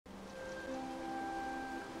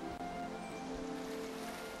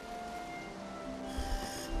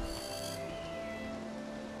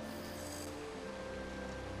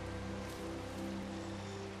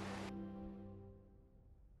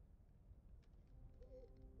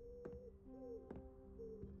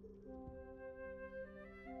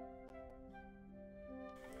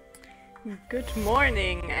Good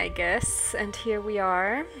morning, I guess, and here we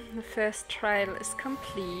are. The first trial is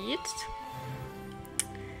complete.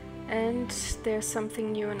 And there's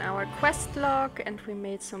something new in our quest log, and we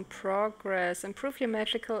made some progress. Improve your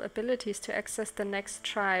magical abilities to access the next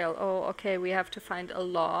trial. Oh, okay, we have to find a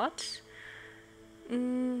lot.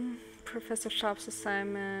 Professor Sharp's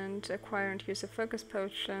assignment, acquire and use a focus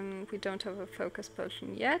potion. We don't have a focus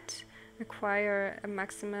potion yet. Acquire a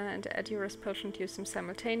Maxima and Edurus potion to use them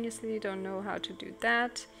simultaneously. Don't know how to do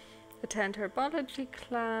that. Attend herbology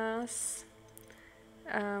class.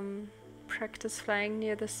 Practice flying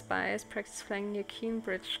near the spies. Practice flying near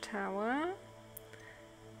Keenbridge Tower.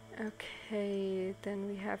 Okay, then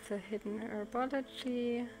we have the hidden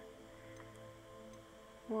herbology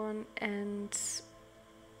one and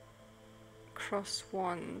cross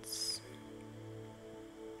wands.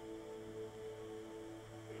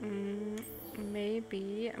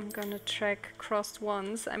 Maybe I'm gonna track crossed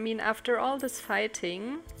wands. I mean, after all this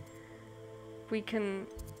fighting, we can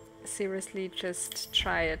seriously just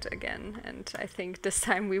try it again, and I think this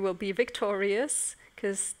time we will be victorious,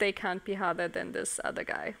 because they can't be harder than this other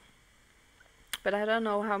guy. But I don't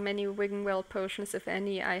know how many Wiggenweld potions, if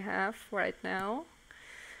any, I have right now.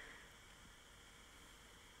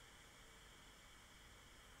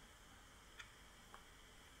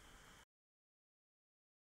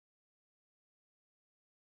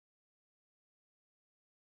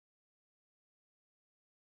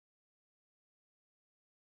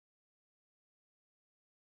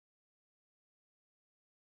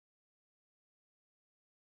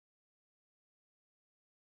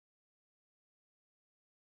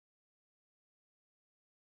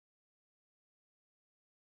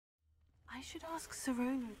 I should ask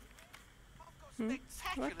Sarone. I've got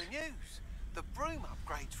spectacular news. The broom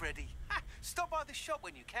upgrade's ready. Ha! Stop by the shop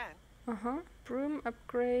when you can. Broom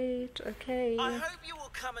upgrade, okay. I hope you will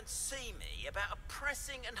come and see me about a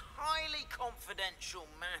pressing and highly confidential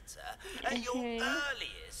matter at your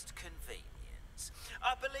earliest convenience.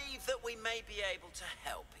 I believe that we may be able to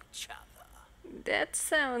help each other. That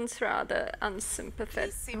sounds rather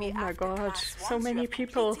unsympathetic. Oh my god, so many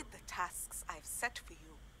people. The tasks I've set for you.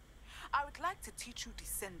 I would like to teach you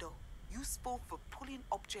Descendo, useful for pulling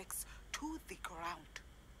objects to the ground.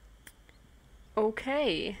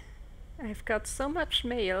 Okay, I've got so much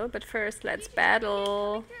mail, but first let's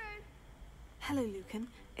battle. Hello, Lucan.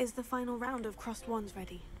 Is the final round of crossed wands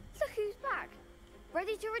ready? Look who's back.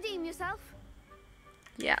 Ready to redeem yourself?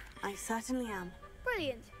 Yeah. I certainly am.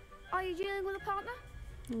 Brilliant. Are you dealing with a partner?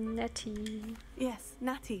 Nettie. Yes,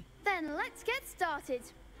 Natty. Then let's get started.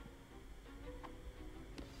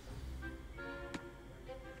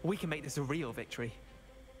 We can make this a real victory.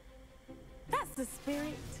 That's the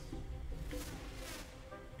spirit.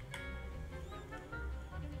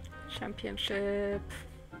 Championship.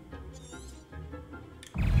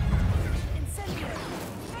 Incendio.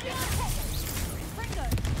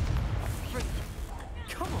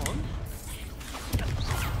 Come on!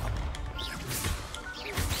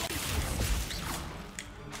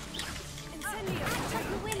 Incendio. Take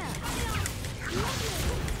the winner.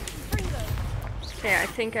 Okay, I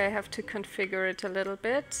think I have to configure it a little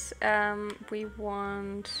bit. We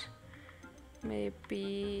want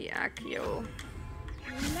maybe Accio.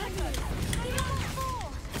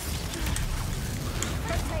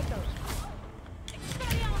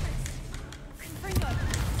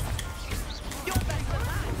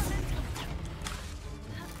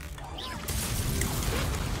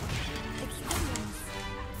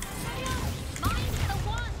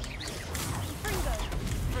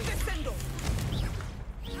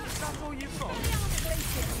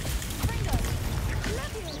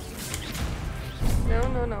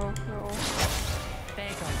 No.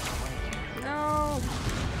 There goes. No.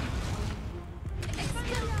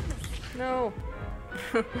 No.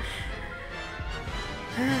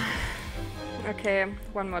 Okay,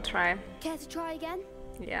 one more try. Care to try again?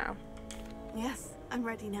 Yeah. Yes, I'm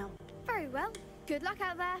ready now. Very well. Good luck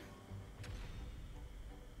out there.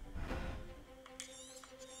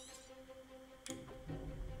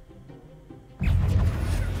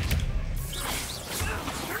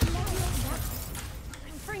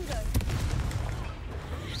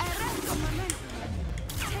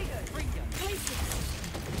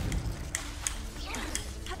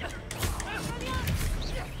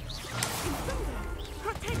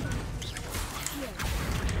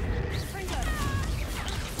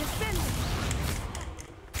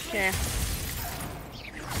 Okay.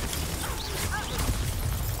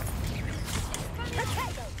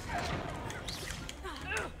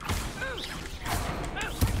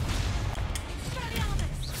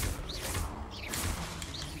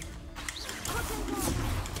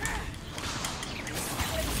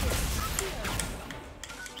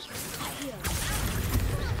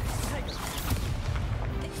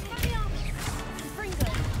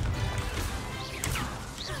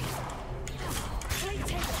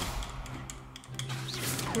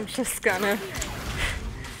 just gonna...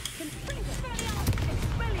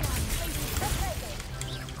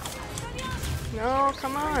 No,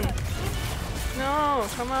 come on! No,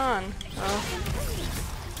 come on! Oh.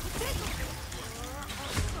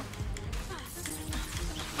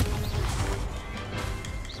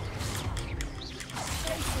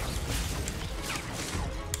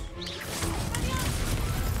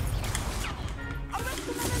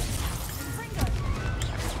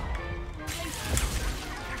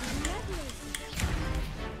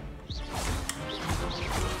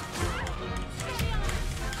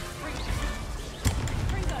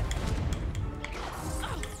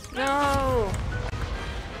 No!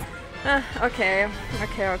 Okay.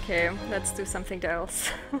 Let's do something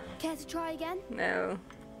else. Care to try again? No.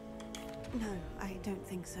 No, I don't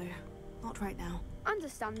think so. Not right now.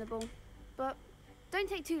 Understandable. But don't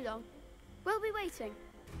take too long. We'll be waiting.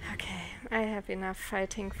 Okay, I have enough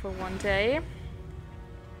fighting for one day.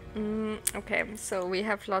 Okay, so we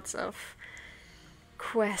have lots of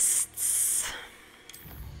quests.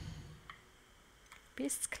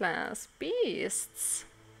 Beasts class. Beasts.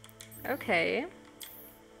 Okay.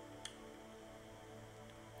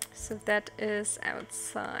 So that is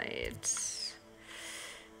outside.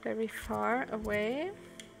 Very far away.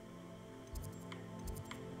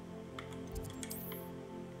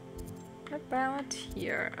 About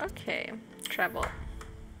here. Okay. Travel.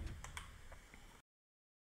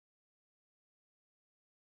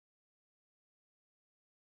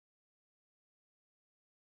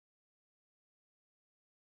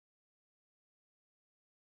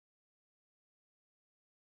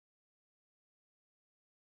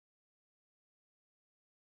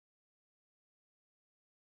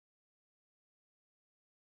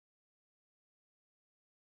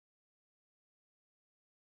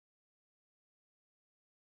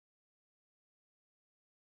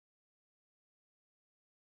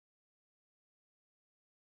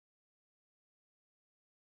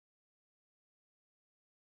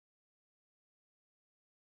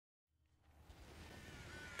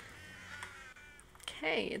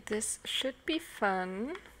 Okay, this should be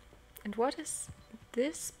fun. And what is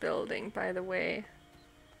this building, by the way?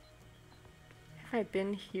 Have I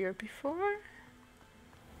been here before?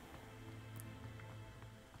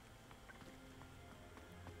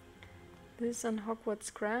 This is on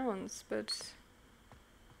Hogwarts grounds, but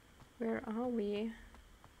where are we?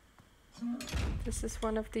 This is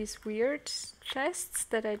one of these weird chests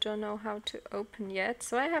that I don't know how to open yet,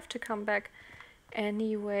 so I have to come back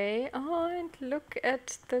anyway. Oh, and look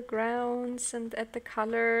at the grounds and at the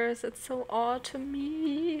colors. It's so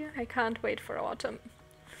autumny. I can't wait for autumn.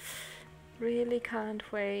 Really can't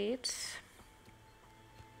wait.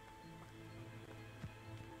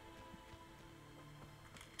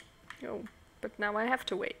 Oh, but now I have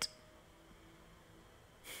to wait.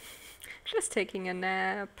 Just taking a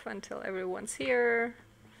nap until everyone's here.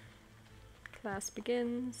 Class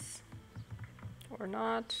begins. Or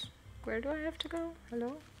not. Where do I have to go?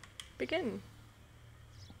 Hello? Begin.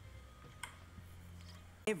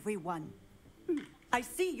 Everyone, I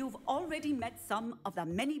see you've already met some of the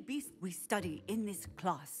many beasts we study in this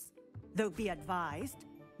class. Though be advised,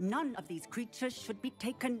 none of these creatures should be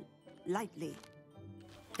taken lightly.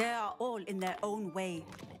 They are all in their own way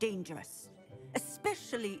dangerous,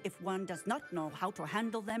 especially if one does not know how to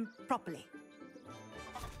handle them properly.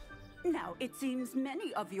 Now, it seems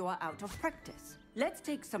many of you are out of practice. Let's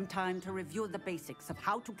take some time to review the basics of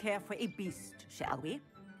how to care for a beast, shall we?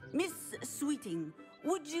 Miss Sweeting,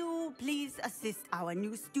 would you please assist our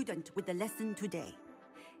new student with the lesson today?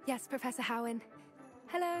 Yes, Professor Howen.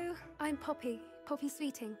 Hello, I'm Poppy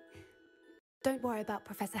Sweeting. Don't worry about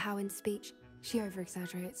Professor Howen's speech. She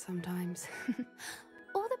over-exaggerates sometimes.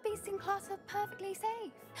 All the beasts in class are perfectly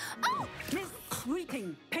safe. Oh! Miss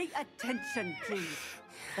Sweeting, pay attention, please.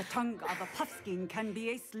 The tongue of a puffskein can be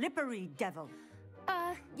a slippery devil.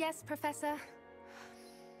 Yes, Professor.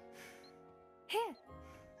 Here,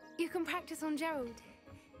 you can practice on Gerald.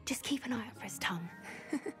 Just keep an eye out for his tongue.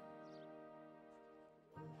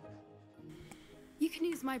 You can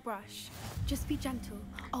use my brush. Just be gentle.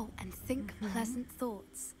 Oh, and think pleasant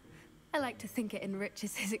thoughts. I like to think it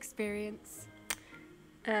enriches his experience.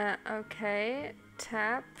 Okay.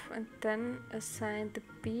 Tap and then assign the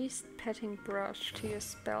beast petting brush to your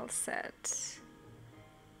spell set.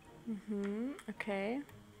 Okay.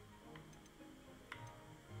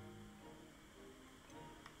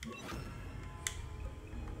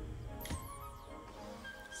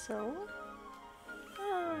 So?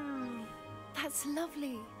 That's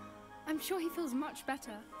lovely. I'm sure he feels much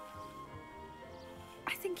better.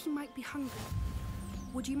 I think he might be hungry.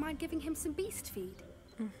 Would you mind giving him some beast feed?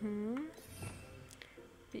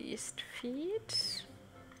 Beast feed.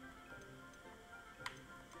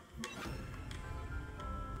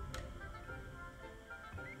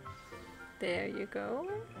 There you go.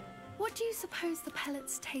 What do you suppose the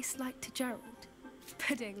pellets taste like to Gerald?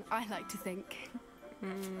 Pudding, I like to think.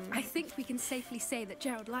 I think we can safely say that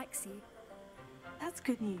Gerald likes you. That's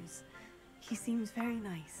good news. He seems very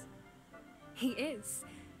nice. He is.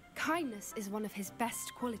 Kindness is one of his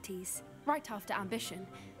best qualities, right after ambition.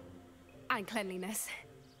 And cleanliness.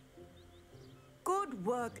 Good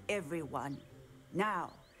work, everyone.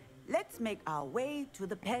 Now, let's make our way to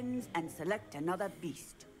the pens and select another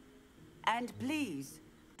beast. And please,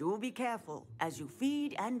 do be careful as you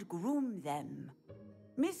feed and groom them.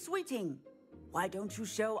 Miss Sweeting, why don't you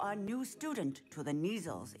show our new student to the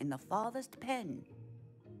Neasels in the farthest pen?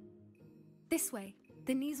 This way.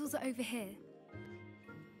 The Neasels are over here.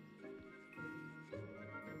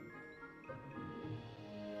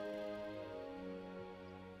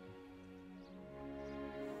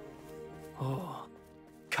 Oh,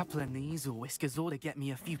 couple of Neasel whiskers ought to get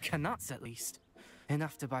me a few canuts at least.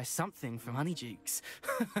 Enough to buy something from Honeydukes.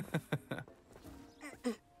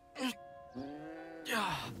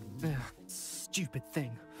 Stupid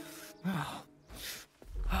thing.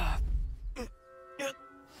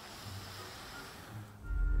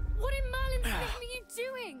 What in Merlin's name are you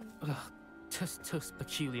doing? Tuss,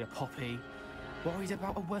 peculiar Poppy. Worried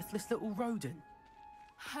about a worthless little rodent.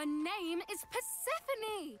 Her name is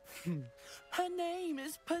Persephone! Her name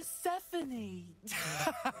is Persephone!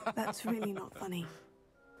 That's really not funny.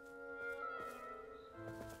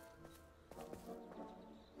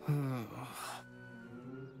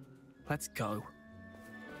 Let's go.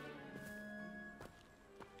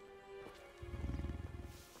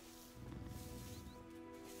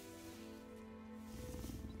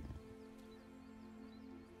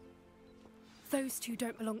 Those two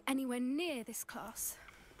don't belong anywhere near this class.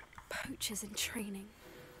 Poachers in training.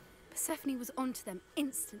 Persephone was onto them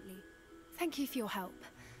instantly. Thank you for your help.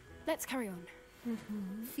 Let's carry on.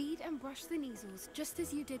 Feed and brush the Neasels just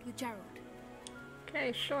as you did with Gerald.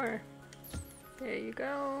 Okay, sure. There you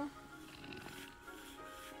go.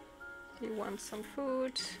 You want some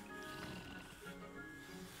food?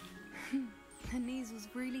 The Neasels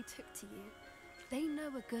really took to you. They know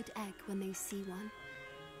a good egg when they see one.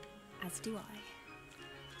 As do I.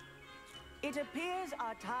 It appears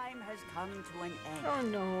our time has come to an end. Oh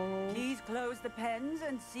no. Please close the pens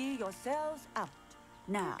and see yourselves out.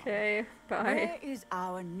 Now, Okay, bye. where is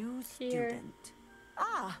our new student?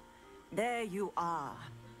 Ah, there you are.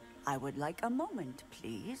 I would like a moment,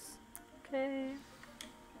 please. Okay.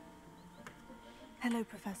 Hello,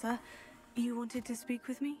 Professor. You wanted to speak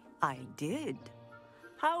with me? I did.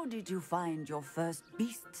 How did you find your first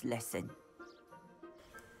beasts lesson?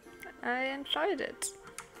 I enjoyed it.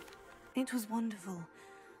 It was wonderful.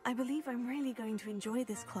 I believe I'm really going to enjoy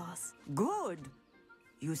this class. Good.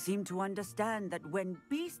 You seem to understand that when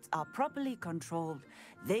beasts are properly controlled,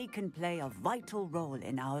 they can play a vital role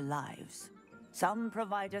in our lives. Some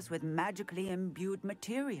provide us with magically imbued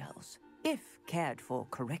materials, if cared for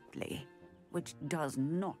correctly, which does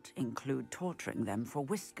not include torturing them for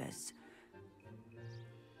whiskers.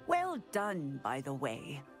 Well done, by the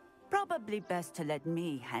way. Probably best to let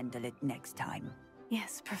me handle it next time.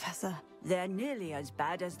 Yes, Professor. They're nearly as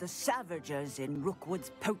bad as the Savagers in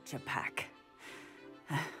Rookwood's poacher pack.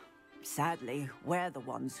 Sadly, we're the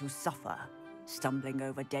ones who suffer, stumbling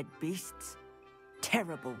over dead beasts.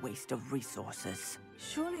 Terrible waste of resources.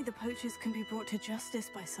 Surely the poachers can be brought to justice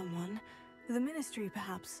by someone. The Ministry,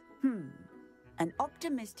 perhaps. An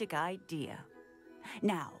optimistic idea.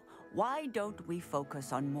 Now, why don't we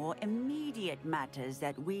focus on more immediate matters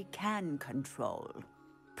that we can control?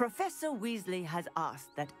 Professor Weasley has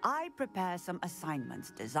asked that I prepare some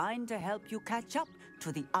assignments designed to help you catch up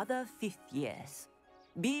to the other 5th years.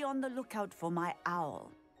 Be on the lookout for my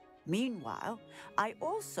owl. Meanwhile, I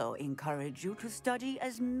also encourage you to study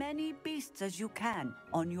as many beasts as you can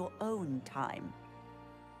on your own time.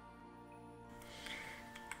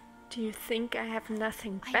 Do you think I have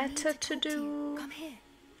nothing better to do? Come here.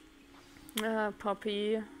 Ah,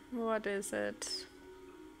 Poppy, what is it?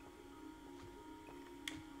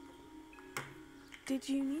 Did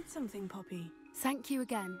you need something, Poppy? Thank you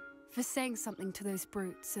again for saying something to those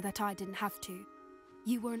brutes so that I didn't have to.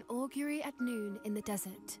 You were an augury at noon in the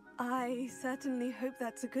desert. I certainly hope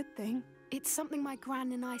that's a good thing. It's something my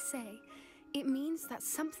gran and I say. It means that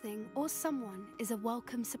something or someone is a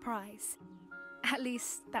welcome surprise. At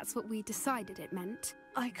least, that's what we decided it meant.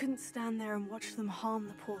 I couldn't stand there and watch them harm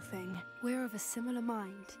the poor thing. We're of a similar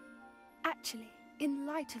mind. Actually, in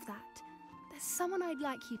light of that, there's someone I'd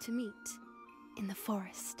like you to meet. In the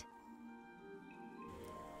forest.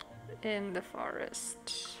 in the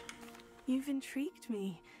forest. You've intrigued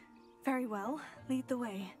me. Very well. Lead the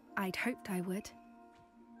way. I'd hoped I would.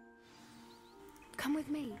 Come with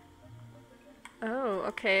me. Oh,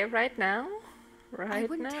 okay, right now? I Right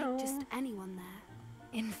wouldn't now. take just anyone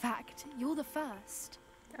there. In fact, you're the first.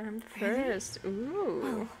 I'm the first. Ooh.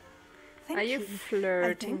 Well, thank Are you you,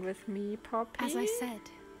 flirting I think. with me, Poppy? As I said,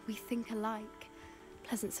 we think alike.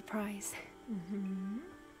 Pleasant surprise.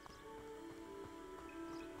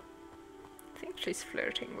 I think she's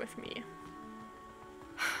flirting with me.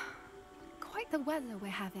 Quite the weather we're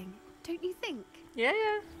having, don't you think? Yeah,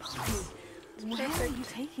 yeah. Where are you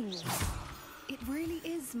taking me? It really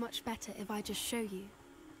is much better if I just show you.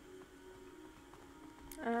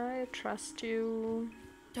 I trust you.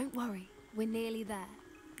 Don't worry, we're nearly there.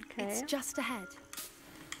 Okay. It's just ahead.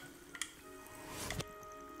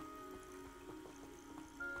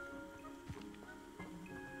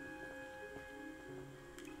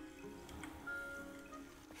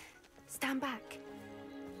 Stand back.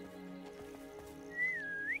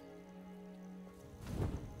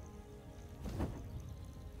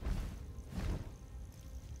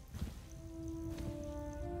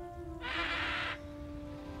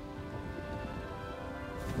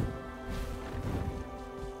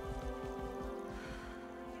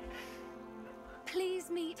 Please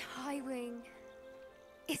meet Highwing.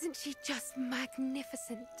 Isn't she just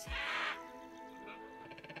magnificent?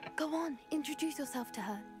 Go on, introduce yourself to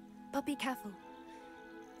her. But be careful.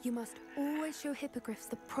 You must always show hippogriffs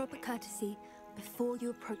the proper courtesy before you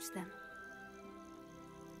approach them.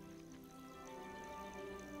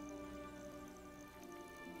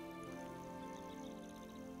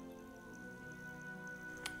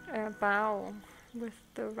 Bow with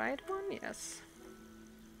the right one, yes.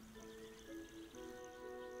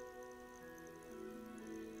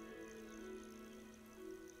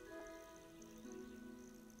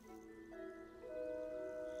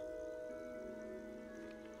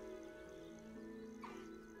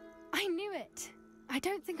 I knew it! I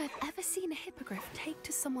don't think I've ever seen a hippogriff take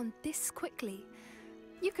to someone this quickly.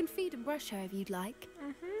 You can feed and brush her if you'd like.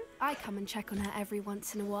 I come and check on her every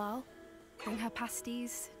once in a while. Bring her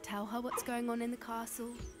pasties, tell her what's going on in the castle.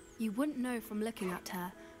 You wouldn't know from looking at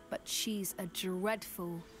her, but she's a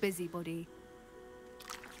dreadful busybody.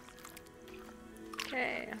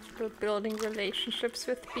 Okay, we're building relationships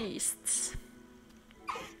with beasts.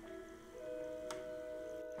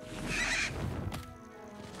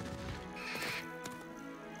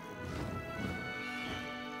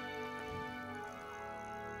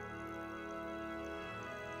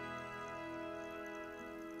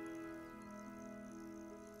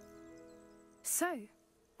 So,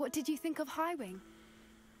 what did you think of Highwing?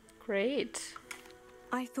 Great.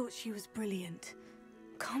 I thought she was brilliant.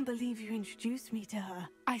 Can't believe you introduced me to her.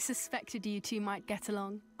 I suspected you two might get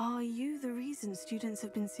along. Are you the reason students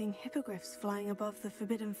have been seeing hippogriffs flying above the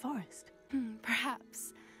Forbidden Forest?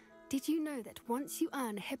 Perhaps. Did you know that once you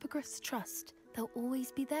earn a hippogriff's trust, they'll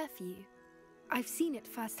always be there for you? I've seen it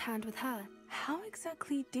firsthand with her. How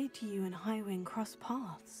exactly did you and Highwing cross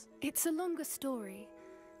paths? It's a longer story,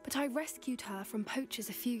 but I rescued her from poachers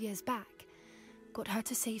a few years back. Got her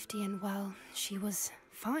to safety and, well, she was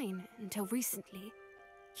fine until recently.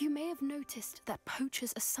 You may have noticed that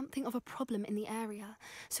poachers are something of a problem in the area,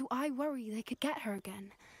 so I worry they could get her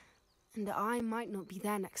again. And I might not be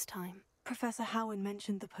there next time. Professor Howen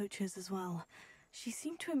mentioned the poachers as well. She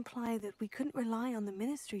seemed to imply that we couldn't rely on the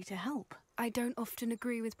Ministry to help. I don't often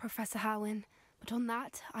agree with Professor Howen, but on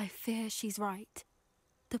that, I fear she's right.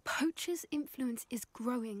 The poachers' influence is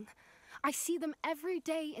growing. I see them every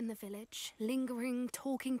day in the village, lingering,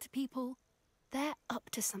 talking to people. They're up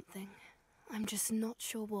to something. I'm just not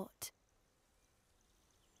sure what.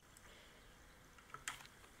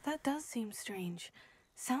 That does seem strange.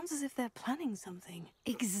 Sounds as if they're planning something.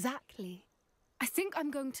 Exactly. I think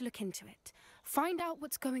I'm going to look into it. Find out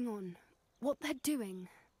what's going on, what they're doing.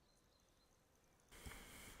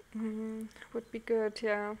 Would be good,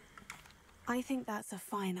 yeah. I think that's a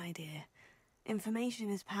fine idea. Information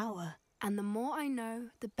is power. And the more I know,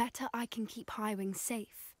 the better I can keep Highwing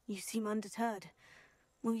safe. You seem undeterred.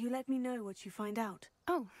 Will you let me know what you find out?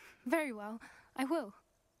 Oh, very well. I will.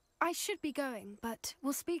 I should be going, but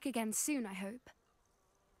we'll speak again soon, I hope.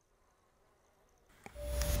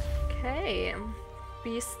 Okay,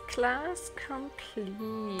 beast class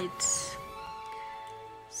complete.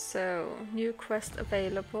 So, new quest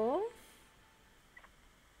available.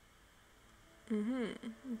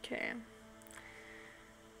 Okay.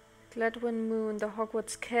 Gladwin Moon, the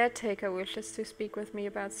Hogwarts caretaker, wishes to speak with me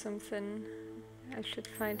about something. I should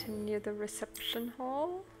find him near the reception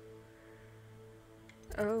hall.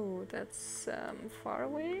 Oh, that's far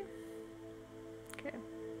away. Okay.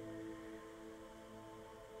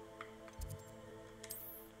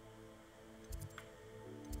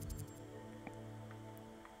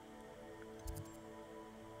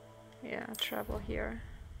 Yeah, travel here.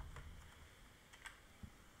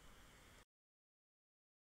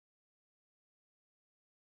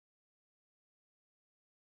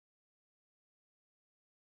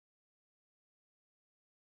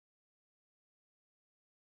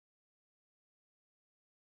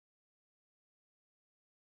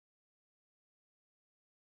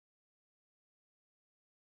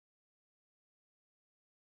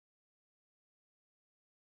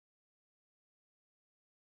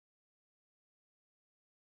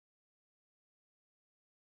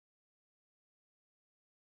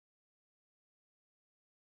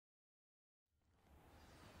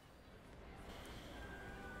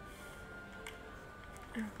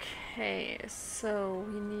 Okay, so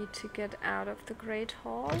we need to get out of the Great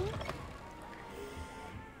Hall.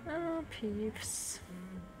 Oh, Peeves.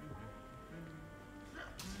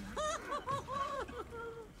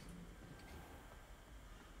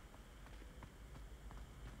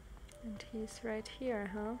 And he's right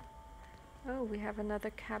here, huh? Oh, we have another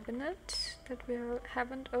cabinet that we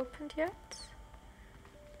haven't opened yet.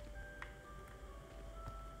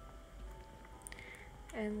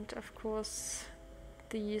 And of course,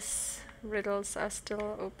 these riddles are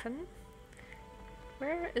still open.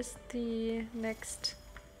 Where is the next...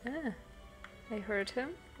 Ah, I heard him.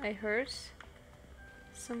 I heard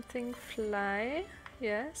something fly.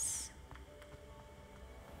 Yes.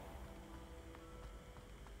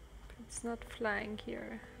 But it's not flying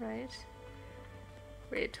here, right?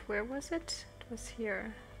 Wait, where was it? It was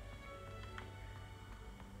here.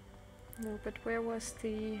 No, but where was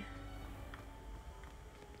the...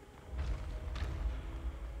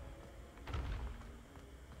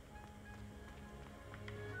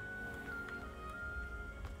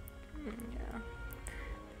 yeah.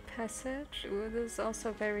 Passage. Ooh, this is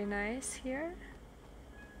also very nice here.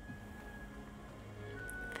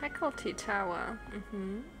 Faculty Tower.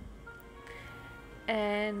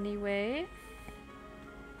 Anyway.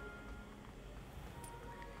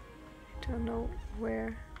 Don't know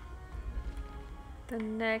where the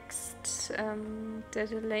next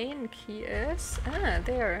Lane key is. Ah,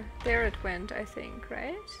 there it went, I think,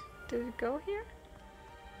 right? Did it go here?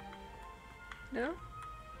 No?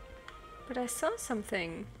 But I saw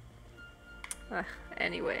something.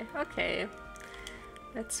 Anyway, okay.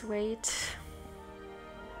 Let's wait.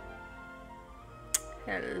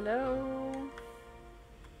 Hello?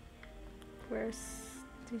 Where's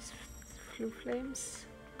these flue flames?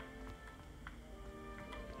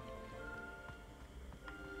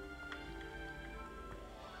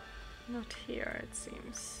 Not here, it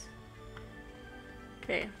seems.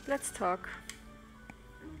 Okay, let's talk.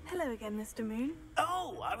 Hello again, Mr. Moon.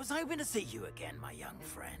 Oh, I was hoping to see you again, my young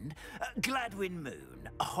friend. Gladwin Moon,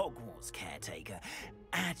 Hogwarts caretaker,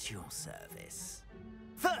 at your service.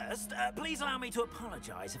 First, please allow me to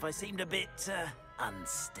apologize if I seemed a bit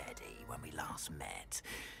unsteady when we last met.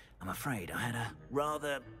 I'm afraid I had a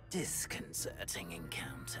rather disconcerting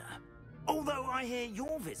encounter. Although I hear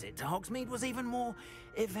your visit to Hogsmeade was even more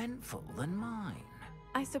eventful than mine.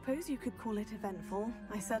 I suppose you could call it eventful.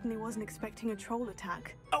 I certainly wasn't expecting a troll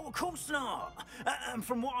attack. Oh, of course not. And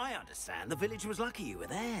from what I understand, the village was lucky you were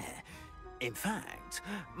there. In fact,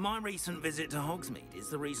 my recent visit to Hogsmeade is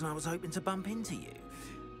the reason I was hoping to bump into you.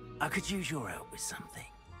 I could use your help with something.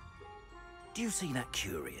 Do you see that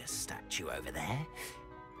curious statue over there?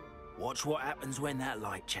 Watch what happens when that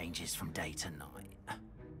light changes from day to night.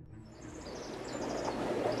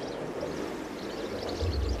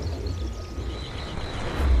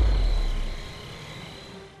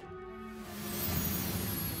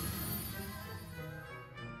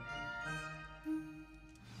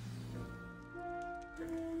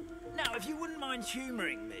 Now, if you wouldn't mind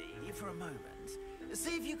humouring me for a moment,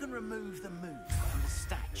 see if you can remove the moon from the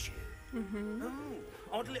statue. Oh,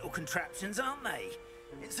 odd little contraptions, aren't they?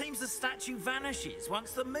 It seems the statue vanishes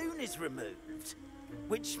once the moon is removed,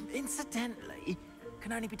 which, incidentally,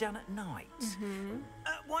 can only be done at night.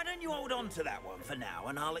 Why don't you hold on to that one for now,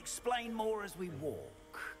 and I'll explain more as we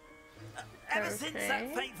walk. Ever since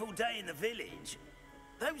that fateful day in the village,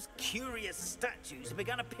 those curious statues have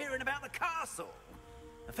begun appearing about the castle.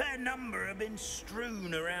 A fair number have been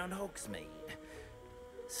strewn around Hogsmeade.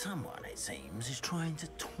 Someone, it seems, is trying to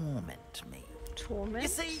torment me. Torment? You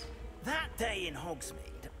see, that day in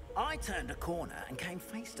Hogsmeade, I turned a corner and came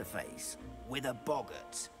face to face with a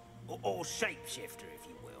boggart, or shapeshifter, if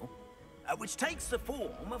you will, which takes the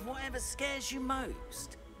form of whatever scares you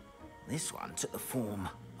most. This one took the form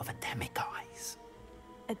of a demiguise.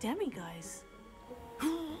 A demiguise?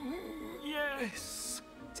 Yes!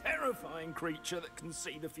 Terrifying creature that can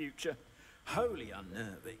see the future. Wholly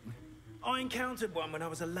unnerving. I encountered one when I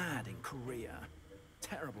was a lad in Korea.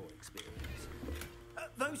 Terrible experience.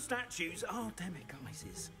 Those statues are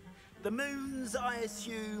demiguises. The moons, I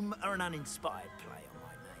assume, are an uninspired play on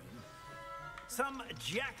my name. Some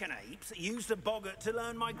jackanapes used a boggart to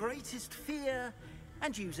learn my greatest fear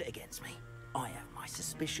and use it against me. I have my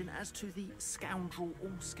suspicion as to the scoundrel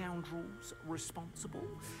or scoundrels responsible.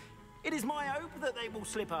 It is my hope that they will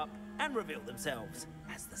slip up and reveal themselves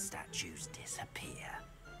as the statues disappear.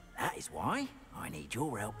 That is why I need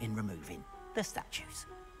your help in removing the statues.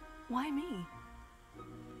 Why me?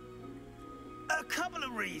 A couple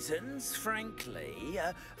of reasons, frankly.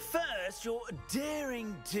 First, your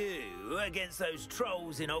daring do against those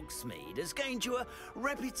trolls in Hogsmeade has gained you a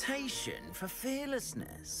reputation for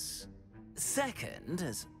fearlessness. Second,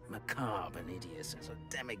 as macabre and hideous as a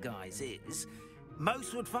demiguise is,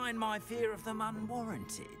 most would find my fear of them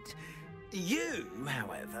unwarranted. You,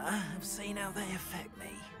 however, have seen how they affect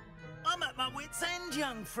me. I'm at my wit's end,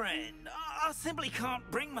 young friend. I simply can't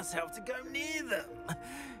bring myself to go near them.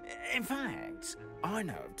 In fact, I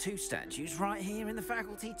know of 2 statues right here in the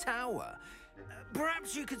faculty tower.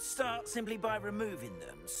 Perhaps you could start simply by removing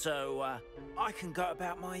them, so I can go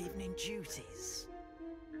about my evening duties.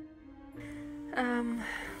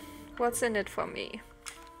 What's in it for me?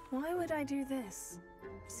 Why would I do this?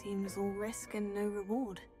 Seems all risk and no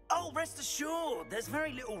reward. Oh, rest assured, there's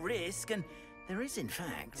very little risk, and there is, in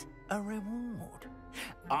fact, a reward.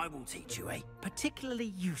 I will teach you a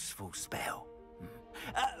particularly useful spell.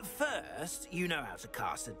 First, you know how to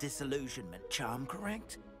cast a disillusionment charm,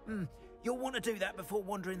 correct? You'll want to do that before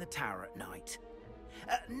wandering the tower at night.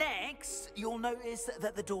 Next, you'll notice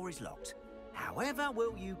that the door is locked. However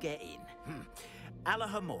will you get in?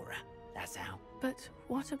 Alahomora, that's how. But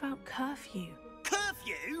what about curfew?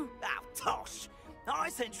 Curfew? Oh, tosh! I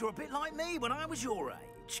sense you're a bit like me when I was your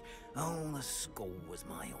age. Oh, the school was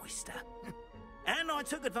my oyster. And I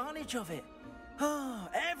took advantage of it. Oh,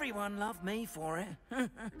 everyone loved me for it.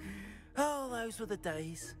 Oh, those were the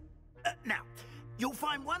days. Now, you'll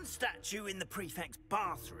find one statue in the prefect's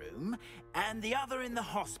bathroom and the other in the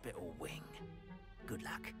hospital wing. Good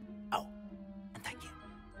luck. Oh, and thank you.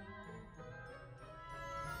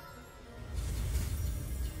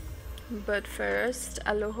 But first,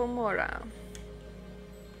 Alohomora.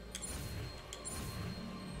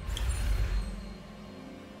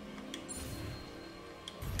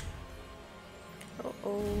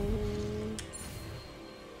 Oh,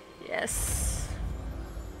 yes.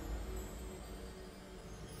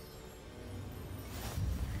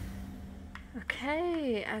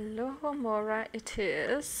 Okay, Alohomora it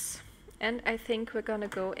is. And I think we're gonna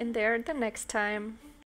go in there the next time.